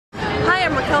Hi,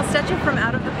 I'm Raquel Stecher from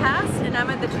Out of the Past, and I'm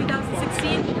at the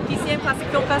 2016 TCM Classic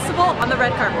Film Festival on the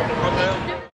red carpet.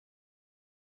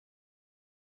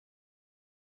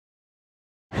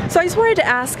 So I just wanted to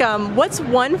ask, what's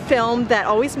one film that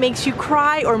always makes you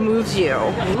cry or moves you?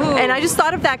 Ooh. And I just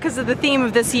thought of that because of the theme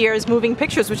of this year's moving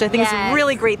pictures, which I think is a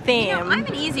really great theme. You know, I'm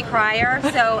an easy crier,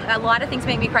 so a lot of things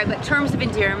make me cry, but Terms of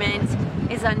Endearment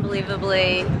is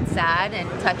unbelievably sad and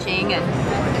touching, and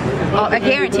a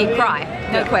guaranteed cry,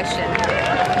 no question.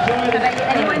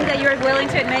 Anyone that you're willing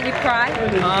to admit you cry?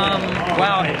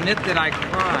 Well, admit that I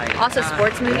cry. Also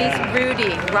sports movies,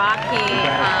 Rudy, Rocky,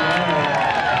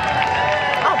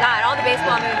 all the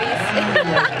baseball movies.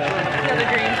 Field of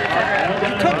Dreams, etc.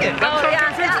 You took it. Oh,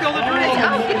 yeah. Field of Dreams.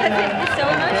 Oh, because it's so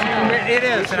emotional. It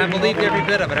is, and I believed every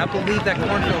bit of it. I believe that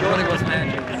cornfield really was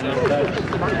magic. So.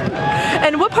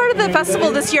 And what part of the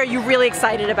festival this year are you really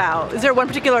excited about? Is there one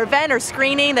particular event or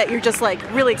screening that you're just like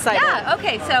really excited? Yeah,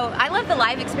 okay, so I love the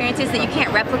live experiences that you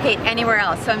can't replicate anywhere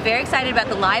else. So I'm very excited about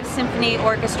the live symphony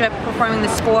orchestra performing the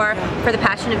score for The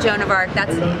Passion of Joan of Arc.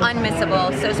 That's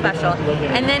unmissable, so special.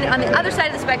 And then on the other side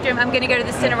of the spectrum, I'm going to go to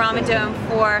the Cinerama Dome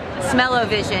for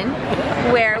Smell-O-Vision,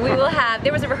 where we will have,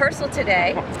 there was a rehearsal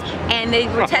today, and they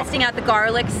were testing out the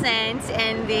garlic scent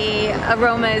and the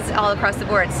aromas all across the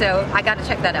board. So I got to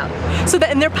check that out. So that,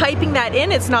 and they're piping that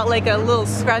in. It's not like a little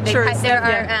scratcher. There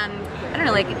are, I don't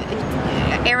know, like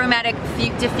aromatic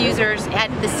diffusers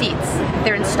at the seats.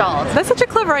 They're installed. That's such a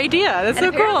clever idea. That's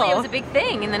so cool. It was a big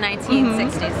thing in the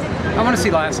 1960s. I want to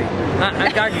see Lassie.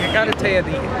 I got to tell you,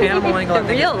 the animal angle I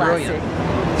think is brilliant.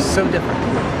 Lassie. So different.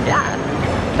 Yeah.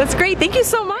 That's great. Thank you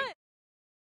so much.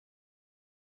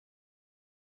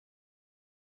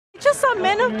 I just saw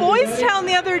Men of Boys Town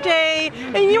the other day,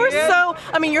 and you were so,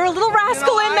 I mean, you're a little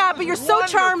rascal in that, but you're so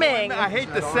charming. I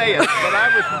hate to say it,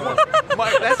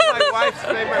 but that's my wife's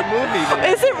favorite movie.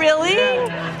 Is it really?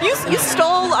 You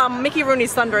stole Mickey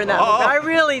Rooney's thunder in that movie. I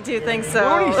really do think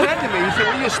so. Rooney said to me, he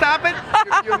said, will you stop it?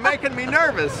 You're making me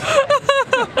nervous.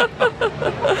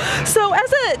 So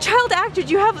as a child actor, did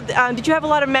you have a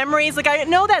lot of memories? Like, I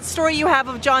know that story you have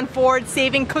of John Ford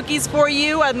saving cookies for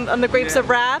you on the Grapes of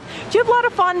Wrath. Do you have a lot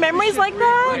of fond memories like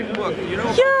that? My book, you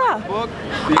know, yeah. book,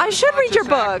 I should read your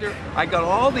book. I got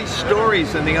all these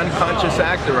stories in The Unconscious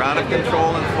Actor, Out of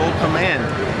Control and Full Command,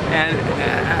 and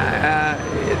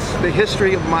it's the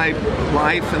history of my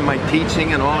life and my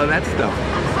teaching and all of that stuff.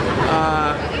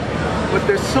 But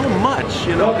there's so much,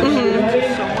 you know.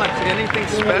 There's so much. Anything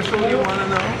special you want to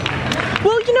know?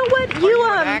 Well, you know what? Are you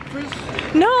an actress?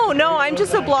 No, I'm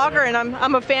just a blogger, and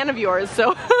I'm a fan of yours.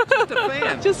 So just a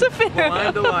fan. Just a fan. Well,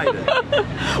 I'm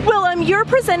delighted. Well, you're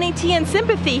presenting Tea and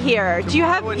Sympathy here. Do you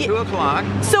have? At 2 o'clock.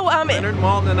 So Leonard,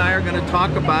 Maltin, and I are going to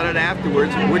talk about it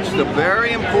afterwards, which is a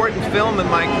very important film in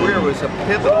my career. It was a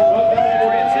pivotal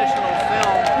transitional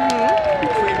film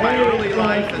between my early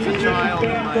life as a child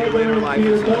and my later life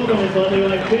as an adult.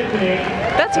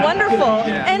 That's wonderful.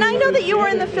 Yeah. And I know that you were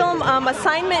in the film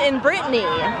Assignment in Brittany.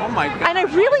 Oh my God. And I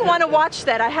really want to watch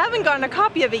that. I haven't gotten a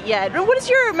copy of it yet. What is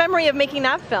your memory of making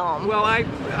that film? Well,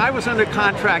 I was under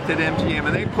contract at MGM,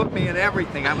 and they put me in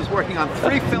everything. I was working on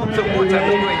 3 films at once. I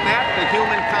was doing that, The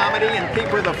Human Comedy, and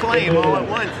Keeper of the Flame all at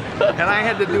once. And I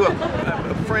had to do a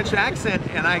French accent,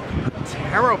 and I'm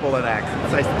terrible at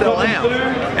accents. I still am.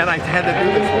 And I had to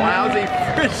do this lousy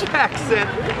French accent.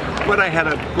 But I had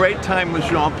a great time with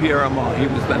Jean-Pierre Armand. He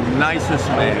was the nicest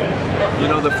man. You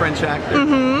know, the French actor?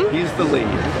 He's the lead.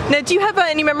 Now, do you have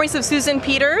any memories of Susan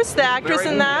Peters, the actress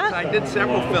in that? I did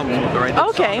several films with her. I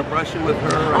did Song of Russia with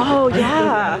her. Oh,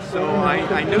 yeah. So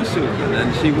I knew Susan,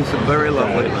 and she was a very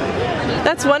lovely lady.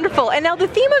 That's wonderful. And now the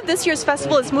theme of this year's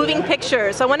festival is moving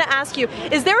pictures. So I want to ask you,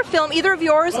 is there a film, either of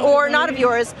yours or not of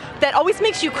yours, that always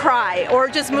makes you cry or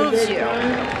just moves you?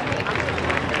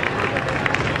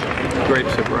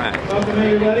 Grapes of Wrath.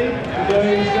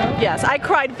 Yes, I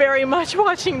cried very much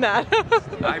watching that.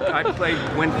 I played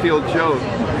Winfield Joe,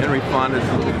 Henry Fonda's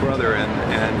little brother,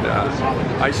 and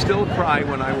I still cry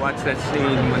when I watch that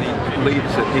scene when he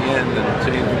leaves at the end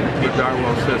and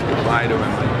Darryl says goodbye to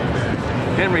him.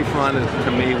 Henry Fonda,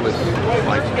 to me, was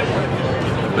like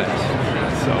the best.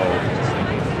 So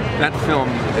that film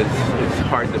is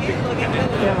hard to beat.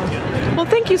 Yeah. Well,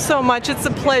 thank you so much. It's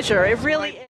a pleasure. It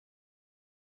really is.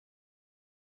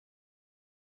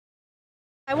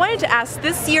 I wanted to ask,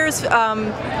 this year's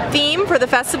theme for the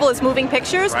festival is moving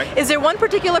pictures. Right. Is there one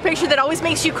particular picture that always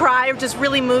makes you cry or just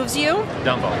really moves you?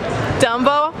 Dumbo.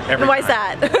 Dumbo? And why is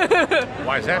that?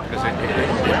 Why is that? Because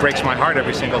it breaks my heart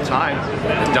every single time.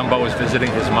 Dumbo is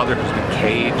visiting his mother who's been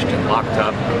caged and locked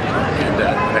up, and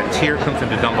that tear comes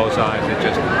into Dumbo's eyes. It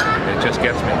just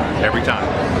gets me every time.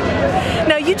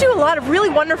 Now, you do a lot of really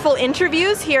wonderful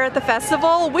interviews here at the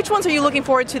festival. Which ones are you looking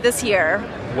forward to this year?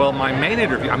 Well, my main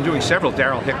interview, I'm doing several.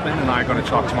 Darryl Hickman and I are going to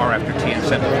talk tomorrow after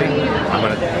TCMFF. I'm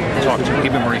going to talk to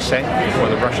Eva Marie Saint before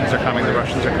The Russians Are Coming, The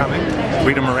Russians Are Coming.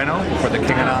 Rita Moreno for The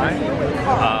King and I.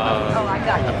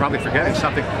 I'm probably forgetting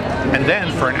something. And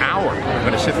then for an hour, I'm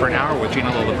going to sit for an hour with Gina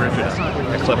Lollobrigida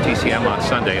at Club TCM on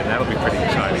Sunday, and that'll be pretty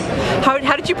exciting.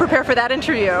 How did you prepare for that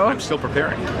interview? I'm still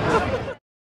preparing.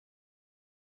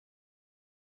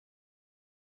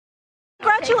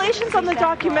 Congratulations on the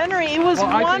documentary. It was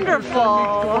wonderful.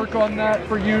 I can work on that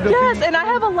for you to Yes, and I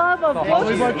have a love of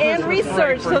books and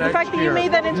research, so the fact that you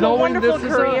made that into a wonderful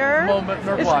career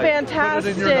is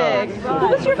fantastic.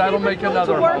 What was your favorite film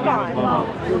to work on?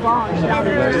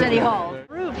 City Hall.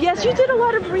 Yes, you did a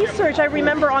lot of research, I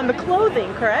remember, on the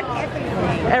clothing, correct?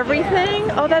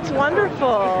 Everything? Oh, that's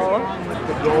wonderful.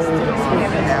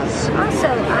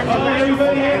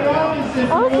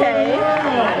 Okay.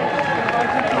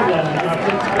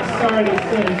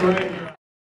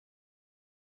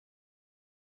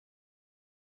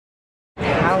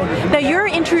 Now you're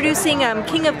introducing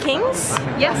King of Kings?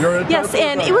 Yes. Yes,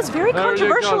 and it was very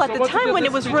controversial at the time when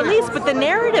it was released, but the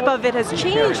narrative of it has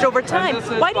changed over time.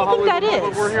 Why do you think that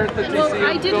is? Well,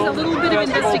 I did a little bit of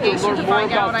investigation to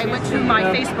find out. I went through my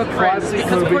Facebook friends,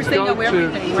 because of course they know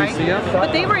everything, right?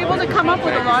 But they were able to come up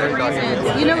with a lot of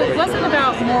reasons. You know, it wasn't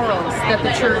about morals that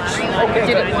the church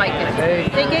didn't like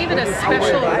it. They gave it a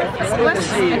special,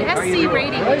 an SC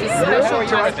rating, which is special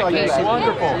justification,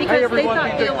 because they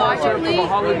thought theologically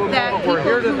that people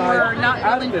who were not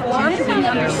well informed didn't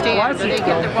understand, so they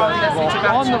get the wrong message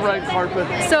about church.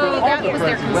 So that was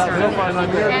their concern.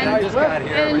 And I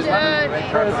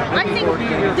think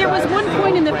there was one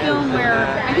point in the film where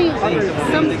I think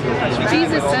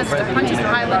Jesus says to Pontius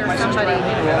Pilate or somebody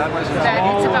that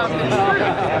it's about the truth.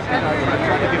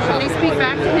 And they speak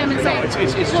back to him and say,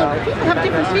 well, people have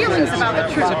different feelings about the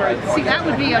truth. See, that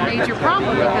would be a major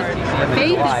problem, because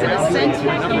faith is an assent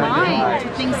of the mind to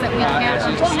things that we can't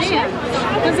understand.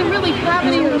 It doesn't really have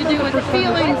anything to do with the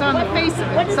feelings on the face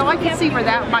of it. So I can see where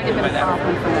that might have been a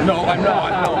problem. No, I'm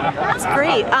not. That's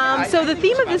great. So the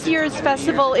theme of this year's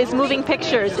festival is moving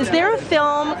pictures. Is there a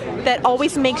film that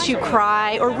always makes you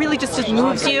cry, or really just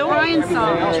moves you? Brian's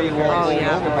song. Oh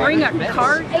yeah. Bring a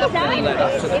cart of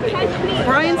flavors.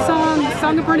 Brian's song, The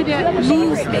Song of Bernadette,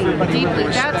 moves me deeply.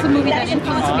 That's a movie that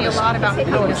influenced me a lot about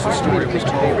becoming a sister.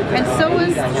 And so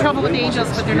is Trouble with Angels,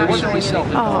 but they're not showing it.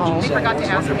 Oh. They forgot to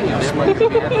ask me.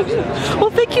 Well,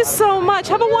 thank you so much.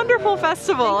 Have a wonderful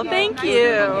festival. Thank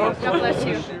you. God bless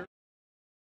you.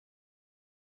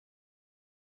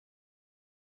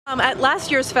 At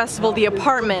last year's festival, The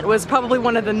Apartment was probably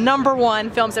one of the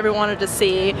 #1 films everyone wanted to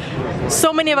see.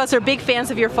 So many of us are big fans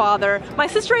of your father. My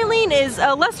Sister Eileen is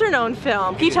a lesser known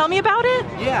film. Can you tell me about it?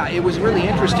 Yeah, it was really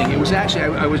interesting. It was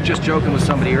actually, I was just joking with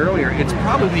somebody earlier, it's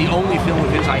probably the only film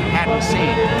of his I hadn't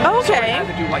seen. Okay. So I had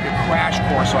to do like a crash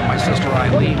course on My Sister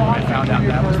Eileen when I found out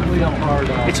that was the film.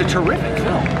 It's a terrific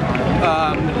film.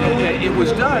 It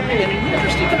was done, and an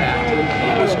interesting fact,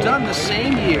 it was done the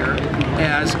same year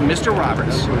as Mr.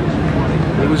 Roberts.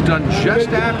 It was done just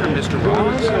after Mr.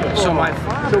 Roberts. So my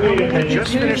father had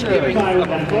just finished giving a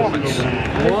performance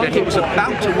that he was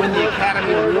about to win the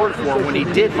Academy Award for when he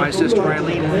did My Sister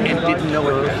Eileen and didn't know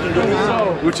it yet.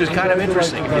 Which is kind of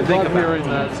interesting if you think about it.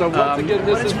 So once again,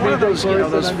 this is one of those,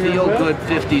 those feel-good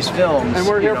 50s films. And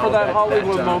we're here for that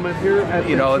Hollywood moment here at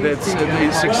that's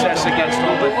success against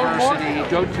all adversity.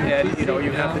 And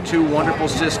you have the two wonderful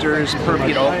sisters,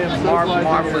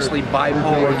 marvelously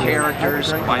bipolar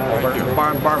characters,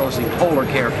 marvelously polar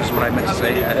characters is what I meant to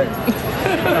say.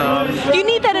 You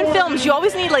need that in films. You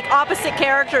always need like opposite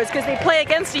characters because they play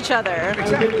against each other.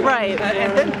 Exactly. Right.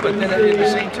 But then at the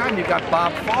same time, you've got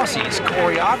Bob Fosse's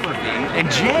choreography and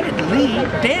Janet Leigh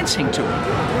dancing to it.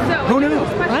 Who knew?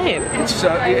 Right.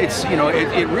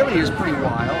 It really is pretty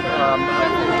wild.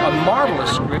 A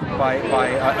marvelous script by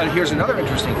here's another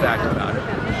interesting fact about it,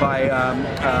 by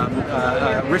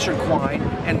Richard Quine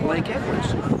and Blake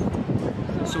Edwards.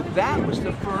 So that was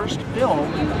the first film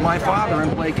my father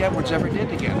and Blake Edwards ever did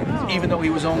together, even though he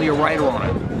was only a writer on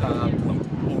it.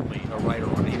 Only a writer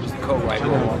on it. He was the co-writer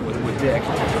along with Dick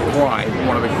Quine,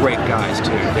 one of the great guys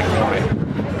too, Dick Quine.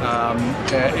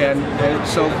 And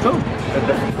so, boom,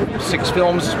 the 6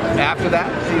 films after that,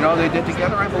 they did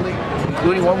together, I believe,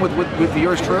 including one with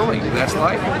yours truly. That's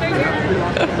life.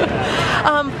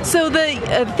 Yeah. So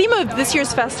the theme of this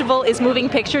year's festival is moving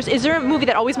pictures. Is there a movie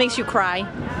that always makes you cry?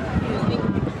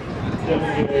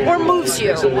 Or moves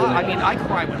you? I mean, I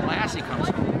cry when Lassie comes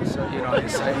home. So,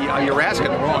 You're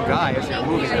asking the wrong guy. It's a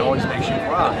movie that always makes you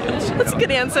cry. That's a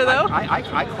good answer, though.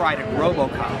 I cried at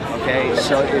RoboCop. Okay,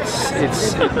 so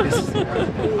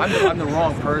I'm the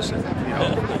wrong person,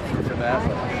 for that.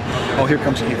 Oh, here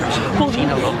comes Gina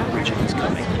Lollobrigida is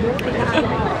coming.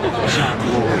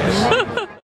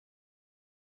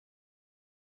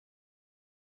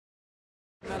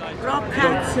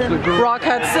 Rock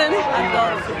Hudson.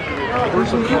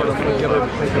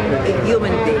 A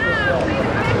human being.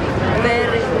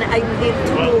 I did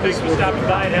two movies with him.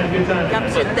 Come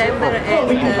September and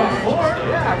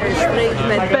Strange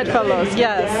Bedfellows,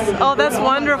 yes. Oh, that's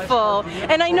wonderful.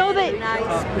 And I know that...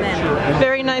 Nice man.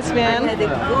 Very nice man. I had a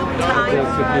good time.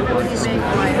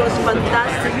 He was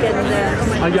fantastic and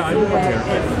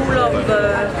full of...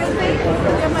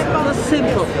 it was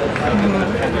simple.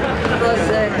 It was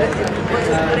a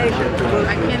pleasure to work.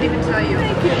 I can't even tell you.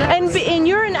 And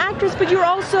you're an actress, but you're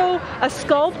also a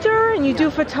sculptor and you do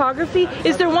photography.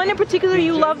 Is there one in particular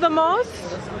you love the most?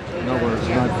 No words,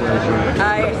 my pleasure.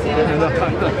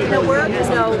 In a word,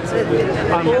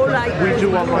 we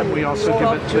do online. We also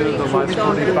give it to the last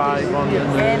 25 on the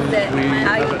news. And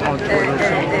I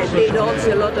did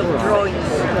also a lot of drawings.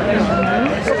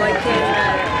 So I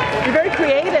can... You're very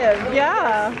creative,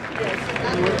 yeah.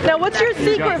 Now, what's your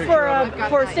secret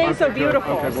for staying so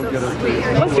beautiful?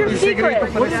 What's your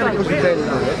secret?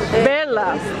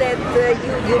 Bella. Is that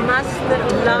you must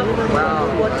love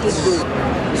what you do.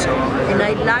 And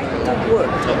I like to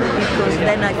work because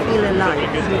then I feel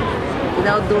alive.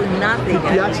 Without doing nothing, I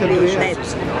feel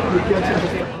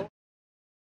dead.